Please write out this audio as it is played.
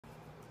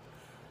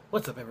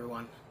What's up,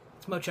 everyone?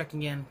 It's Mo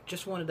checking in.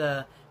 Just wanted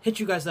to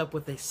hit you guys up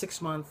with a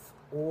 6 month,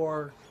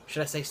 or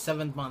should I say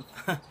 7 month,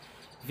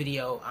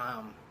 video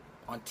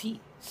on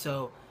tea.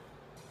 So,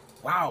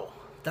 wow,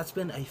 that's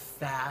been a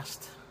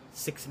fast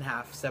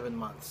 6.5, 7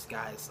 months,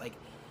 guys. Like,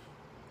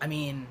 I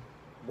mean,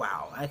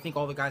 wow. I think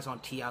all the guys on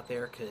tea out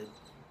there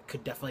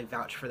could definitely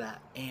vouch for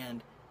that.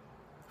 And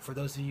for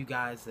those of you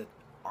guys that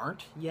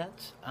aren't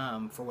yet,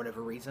 for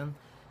whatever reason,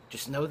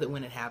 just know that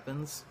when it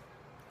happens,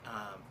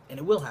 and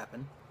it will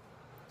happen,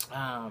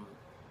 um,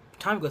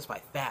 time goes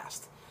by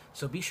fast.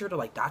 So be sure to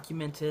like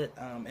document it,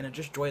 and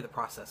just enjoy the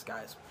process,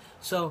 guys.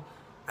 So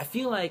I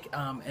feel like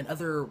in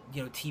other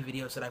T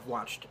videos that I've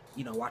watched,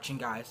 watching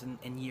guys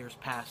in years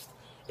past,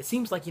 it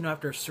seems like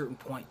after a certain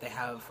point they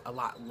have a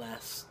lot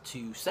less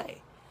to say.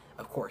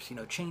 Of course,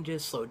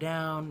 changes slow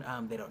down.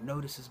 They don't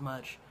notice as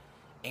much,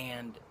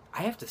 and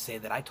I have to say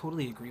that I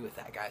totally agree with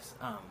that, guys.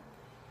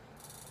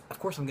 Of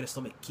course, I'm gonna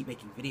still keep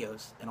making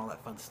videos and all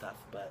that fun stuff,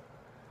 but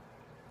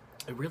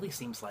it really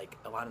seems like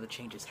a lot of the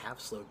changes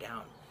have slowed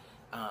down.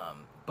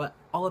 But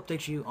I'll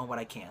update you on what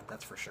I can,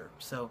 that's for sure.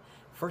 So,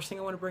 first thing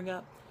I want to bring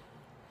up,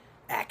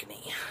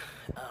 acne.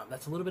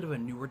 That's a little bit of a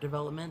newer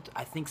development.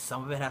 I think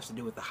some of it has to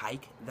do with the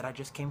hike that I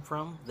just came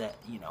from that,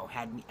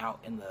 had me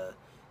out in the,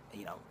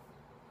 you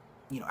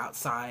know,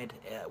 outside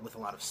with a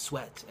lot of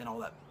sweat and all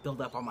that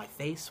buildup on my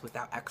face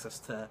without access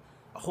to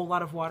a whole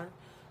lot of water.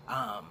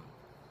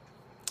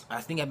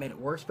 I think I made it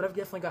worse, but I've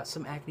definitely got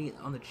some acne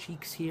on the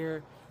cheeks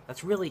here.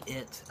 That's really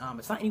it.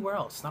 It's not anywhere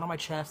else. It's not on my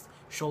chest,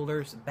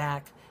 shoulders,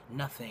 back,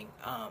 nothing.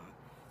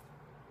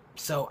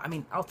 So, I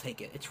mean, I'll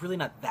take it. It's really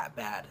not that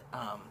bad.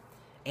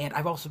 And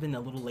I've also been a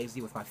little lazy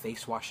with my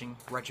face washing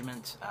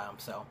regimen,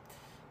 so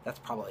that's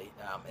probably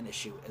an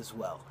issue as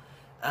well.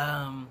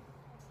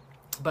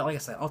 But like I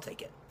said, I'll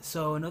take it.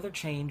 So another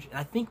change, and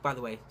I think, by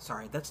the way,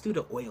 sorry, that's due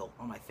to oil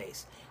on my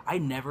face. I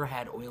never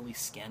had oily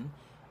skin,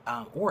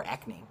 or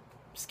acne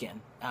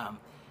skin.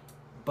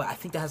 But I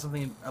think that has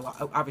something,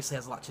 obviously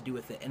has a lot to do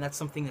with it, and that's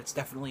something that's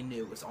definitely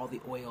new, is all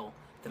the oil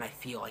that I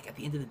feel. Like, at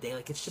the end of the day,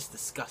 like, it's just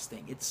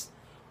disgusting. It's,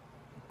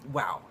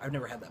 wow, I've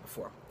never had that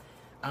before.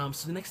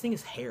 So the next thing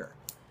is hair.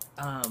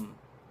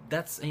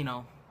 That's,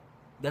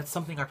 that's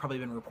something I've probably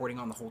been reporting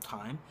on the whole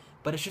time,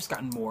 but it's just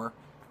gotten more.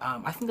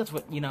 I think that's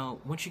what,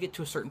 once you get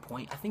to a certain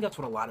point, I think that's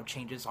what a lot of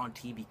changes on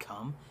T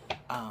become.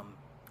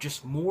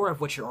 Just more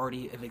of what you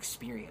already have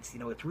experienced.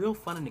 It's real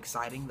fun and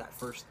exciting that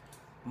first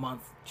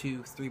month,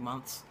 2, 3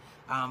 months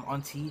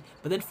on T,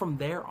 but then from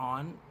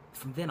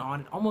then on,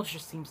 it almost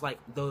just seems like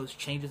those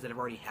changes that have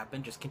already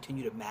happened just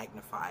continue to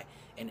magnify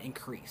and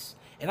increase,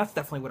 and that's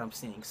definitely what I'm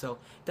seeing. So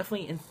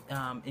definitely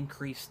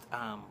increased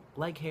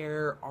leg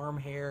hair, arm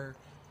hair,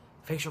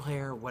 facial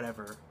hair,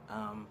 whatever.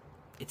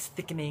 It's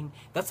thickening.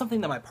 That's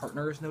something that my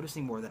partner is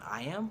noticing more than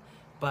I am.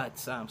 But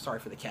sorry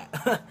for the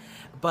cat.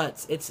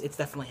 But it's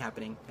definitely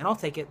happening, and I'll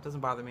take it.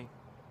 Doesn't bother me.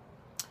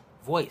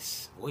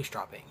 Voice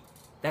dropping.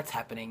 That's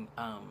happening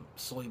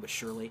slowly but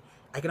surely.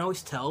 I can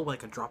always tell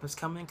like a drop is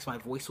coming because my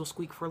voice will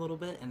squeak for a little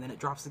bit, and then it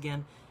drops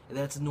again, and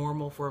then it's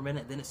normal for a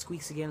minute, then it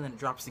squeaks again, and then it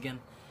drops again.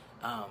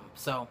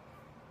 So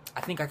I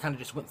think I kind of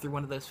just went through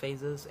one of those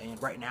phases,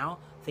 and right now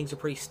things are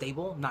pretty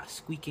stable, not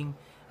squeaking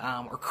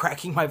or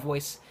cracking my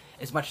voice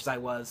as much as I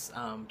was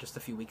just a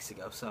few weeks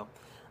ago. So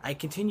I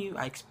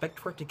expect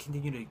for it to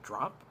continue to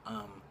drop.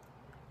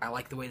 I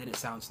like the way that it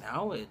sounds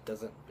now. It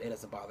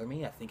doesn't bother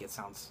me. I think it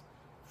sounds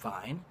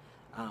fine.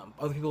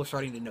 Other people are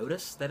starting to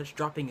notice that it's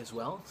dropping as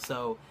well,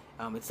 so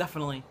it's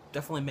definitely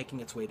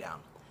making its way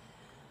down.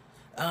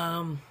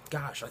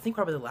 Gosh, I think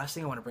probably the last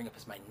thing I want to bring up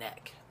is my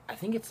neck. I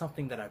think it's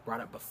something that I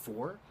brought up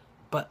before,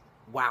 but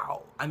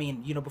wow. I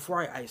mean,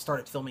 before I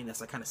started filming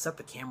this, I kind of set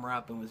the camera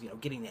up and was,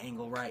 getting the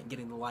angle right,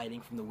 getting the lighting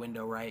from the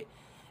window right,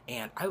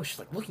 and I was just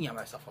like looking at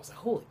myself. I was like,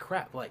 holy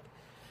crap!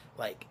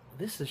 Like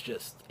this is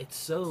just, it's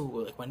so,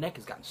 like, my neck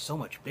has gotten so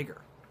much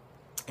bigger.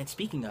 And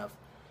speaking of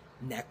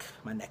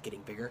my neck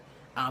getting bigger.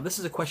 This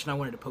is a question I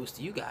wanted to pose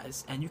to you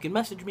guys, and you can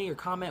message me or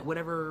comment,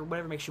 whatever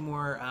makes you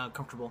more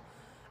comfortable.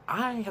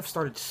 I have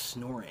started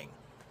snoring.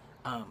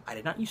 I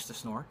did not used to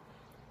snore.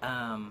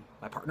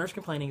 My partner's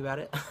complaining about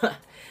it.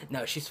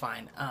 No, she's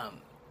fine. I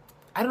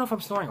don't know if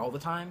I'm snoring all the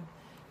time,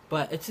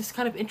 but it's just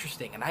kind of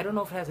interesting, and I don't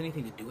know if it has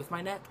anything to do with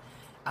my neck.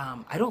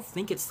 I don't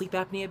think it's sleep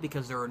apnea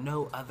because there are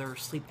no other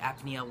sleep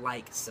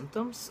apnea-like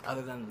symptoms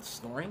other than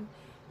snoring.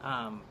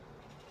 I'm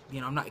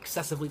not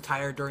excessively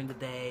tired during the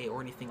day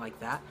or anything like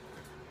that.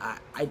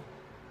 I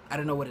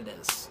don't know what it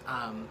is.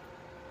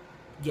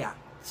 Yeah,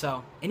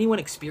 so anyone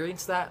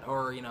experience that,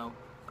 or,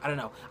 I don't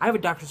know. I have a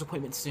doctor's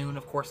appointment soon.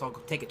 Of course, I'll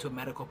take it to a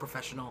medical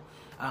professional.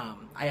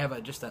 I have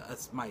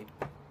my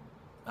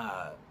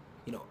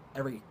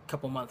every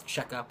couple month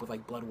checkup with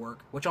like blood work,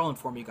 which I'll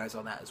inform you guys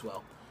on that as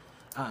well.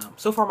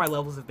 So far my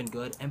levels have been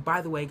good, and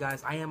by the way,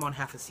 guys, I am on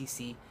half a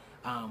cc,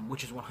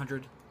 which is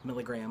 100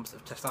 milligrams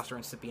of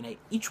testosterone cypionate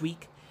each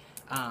week.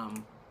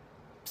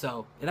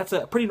 So that's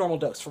a pretty normal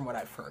dose from what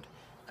I've heard.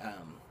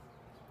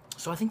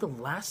 So I think the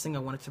last thing I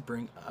wanted to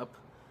bring up,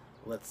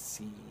 let's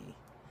see,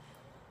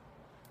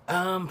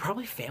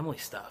 probably family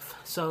stuff.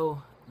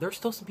 So there's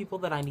still some people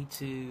that I need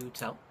to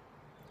tell.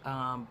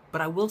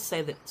 But I will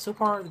say that so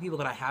far, the people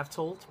that I have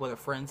told, whether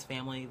friends,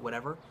 family,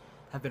 whatever,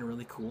 have been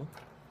really cool.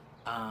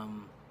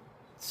 Um,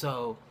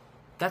 so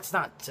that's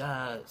not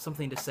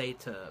something to say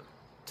to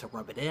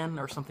rub it in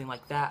or something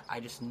like that. I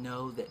just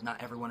know that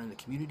not everyone in the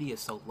community is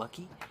so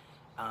lucky,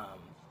 um,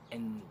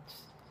 and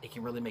it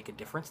can really make a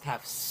difference to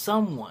have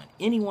someone,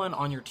 anyone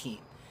on your team.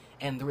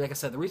 And like I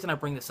said, the reason I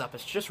bring this up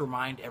is to just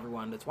remind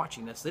everyone that's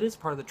watching this that is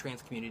part of the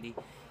trans community,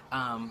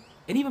 and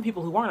even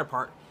people who aren't a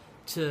part,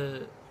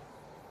 to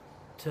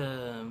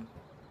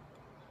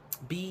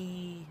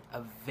be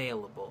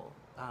available,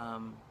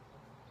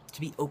 to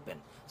be open.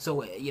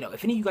 So,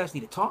 if any of you guys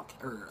need to talk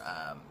or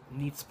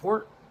need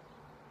support,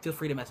 feel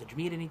free to message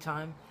me at any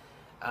time,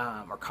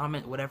 or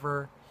comment,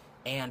 whatever.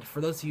 And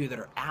for those of you that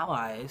are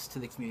allies to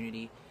the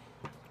community,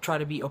 try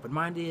to be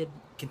open-minded,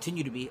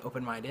 continue to be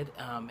open-minded,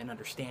 and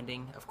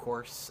understanding, of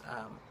course.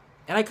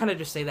 And I kind of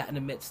just say that in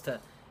the midst to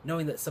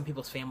knowing that some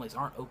people's families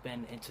aren't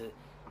open, and to,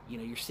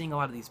 you're seeing a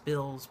lot of these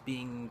bills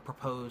being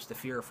proposed,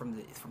 if you're from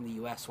the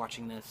U.S.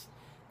 watching this,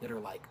 that are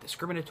like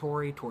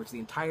discriminatory towards the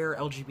entire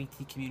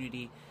LGBT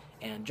community.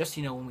 And just,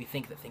 when we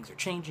think that things are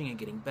changing and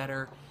getting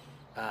better,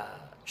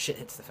 shit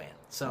hits the fan.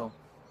 So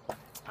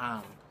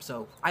I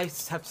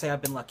have to say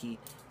I've been lucky,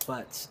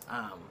 but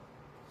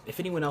if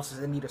anyone else is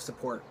in need of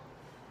support,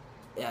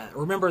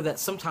 remember that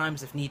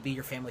sometimes, if need be,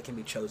 your family can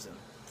be chosen.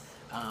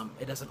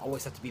 It doesn't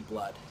always have to be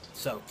blood.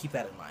 So keep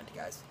that in mind,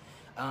 guys.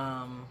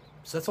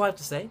 So that's all I have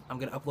to say. I'm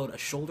going to upload a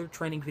shoulder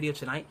training video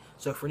tonight.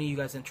 So for any of you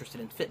guys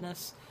interested in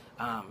fitness,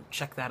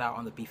 check that out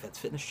on the BFEDS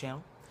Fitness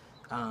channel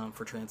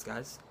for trans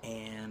guys.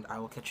 And I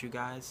will catch you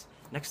guys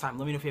next time.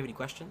 Let me know if you have any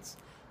questions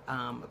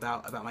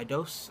about my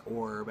dose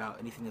or about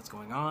anything that's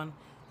going on.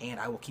 And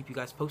I will keep you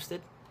guys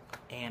posted.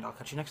 And I'll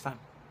catch you next time.